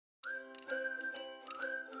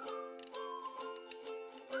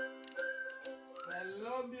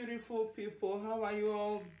Hello beautiful people, how are you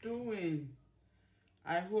all doing?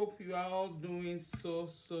 I hope you are all doing so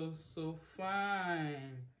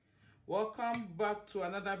fine. Welcome back to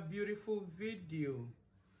another beautiful video.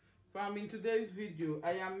 In today's video,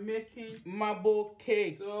 I am making marble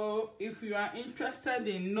cake. So if you are interested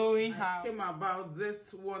in knowing how I came about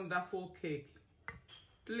this wonderful cake,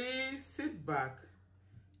 please sit back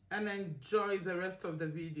and enjoy the rest of the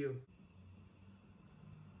video.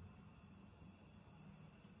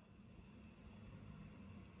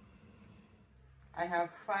 I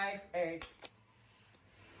have 5 eggs.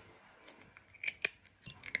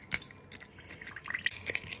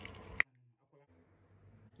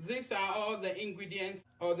 These are all the ingredients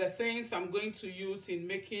or the things I'm going to use in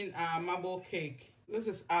making our marble cake. This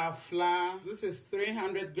is our flour. This is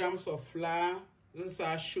 300 grams of flour. This is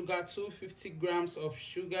our sugar, 250 grams of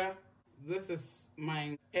sugar. This is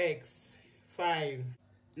my eggs, 5.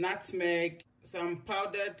 Nutmeg, some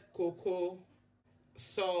powdered cocoa,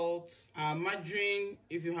 salt, margarine.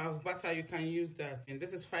 If you have butter, you can use that. And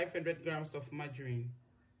this is 500 grams of margarine.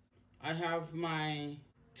 I have my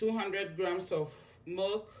 200 grams of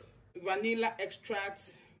milk, vanilla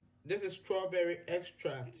extract. This is strawberry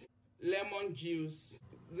extract, lemon juice.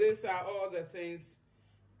 These are all the things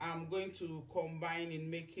I'm going to combine in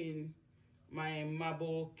making my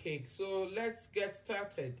marble cake. So let's get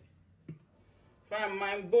started. Fine,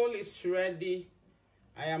 my bowl is ready.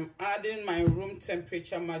 I am adding my room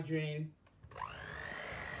temperature margarine.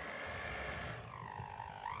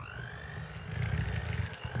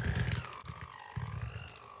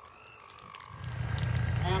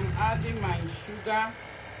 I am adding my sugar.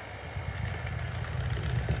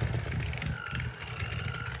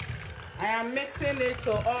 I am mixing it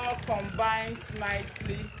so all combines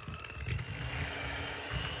nicely.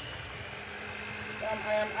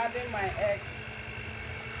 I am adding my eggs.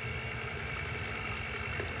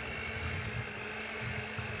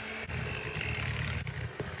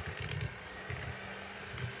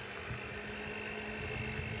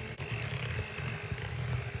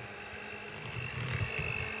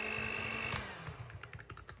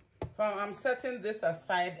 I'm setting this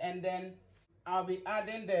aside, and then I'll be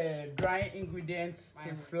adding the dry ingredients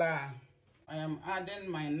to flour. I am adding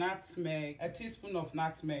my nutmeg, a teaspoon of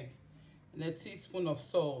nutmeg, and a teaspoon of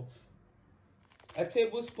salt, a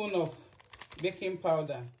tablespoon of baking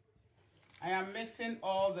powder. I am mixing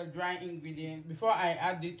all the dry ingredients before I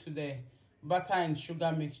add it to the butter and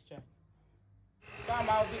sugar mixture.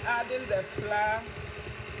 I'll be adding the flour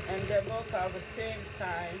and the milk at the same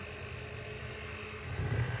time.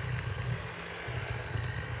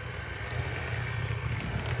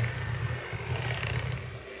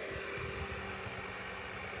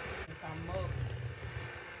 Some milk.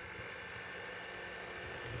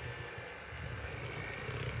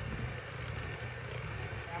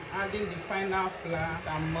 I'm adding the final flour,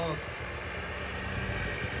 some milk.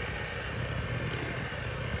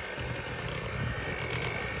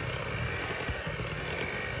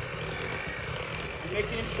 I'm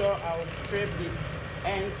making sure I'll scrape the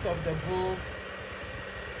ends of the bowl.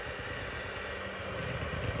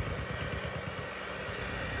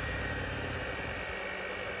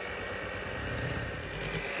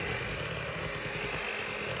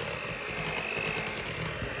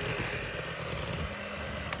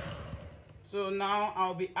 So now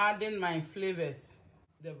I'll be adding my flavors.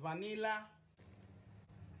 The vanilla,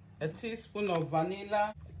 a teaspoon of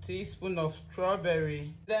vanilla, a teaspoon of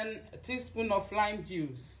strawberry, then a teaspoon of lime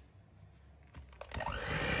juice. And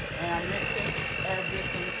I'm mixing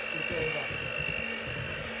everything together.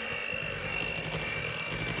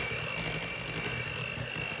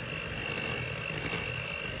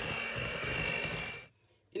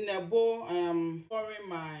 In a bowl, I am pouring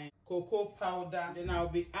my cocoa powder. Then I'll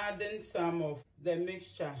be adding some of the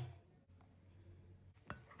mixture.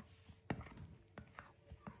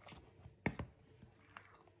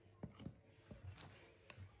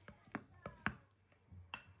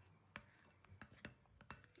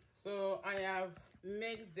 So I have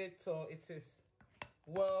mixed it so it is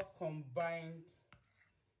well combined.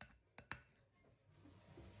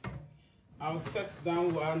 I'll set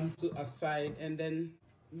down one to aside, and then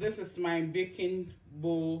this is my baking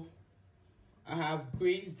bowl. I have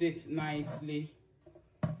greased it nicely.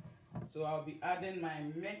 So I'll be adding my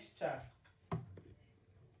mixture.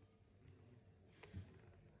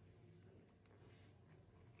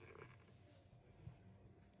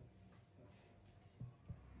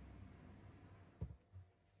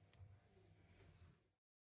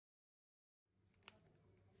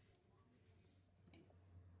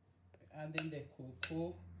 Adding the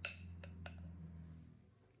cocoa.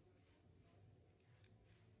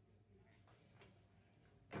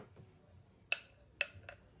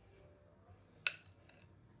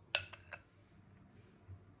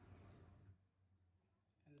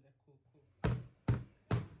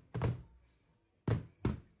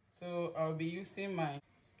 So I'll be using my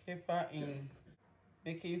scraper in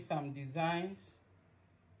making some designs.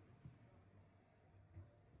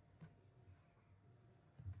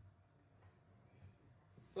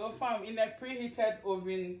 So fam, in a preheated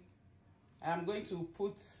oven, I'm going to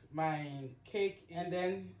put my cake and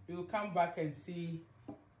then we'll come back and see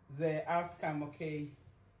the outcome, okay?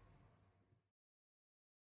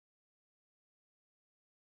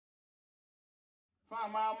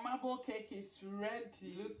 Fam, our marble cake is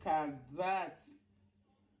ready. Look at that.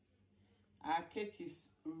 Our cake is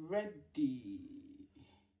ready.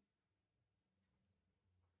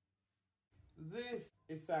 This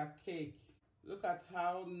is our cake. Look at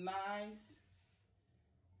how nice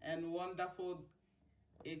and wonderful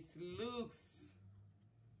it looks.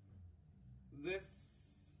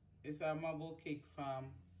 This is our marble cake, fam.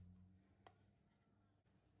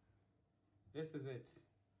 This is it.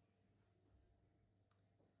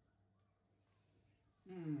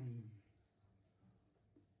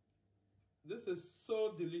 This is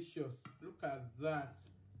so delicious. Look at that.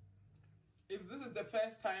 If this is the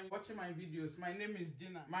first time watching my videos, my name is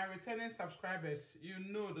Gina. My returning subscribers, you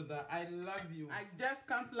know that I love you. I just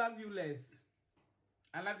can't love you less.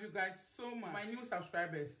 I love you guys so much. My new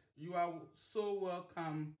subscribers, you are so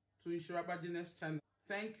welcome to Nhyira Gina's channel.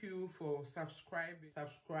 Thank you for subscribing.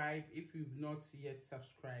 Subscribe if you've not yet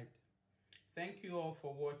subscribed. Thank you all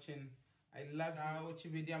for watching. I love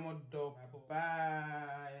you.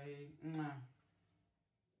 Bye.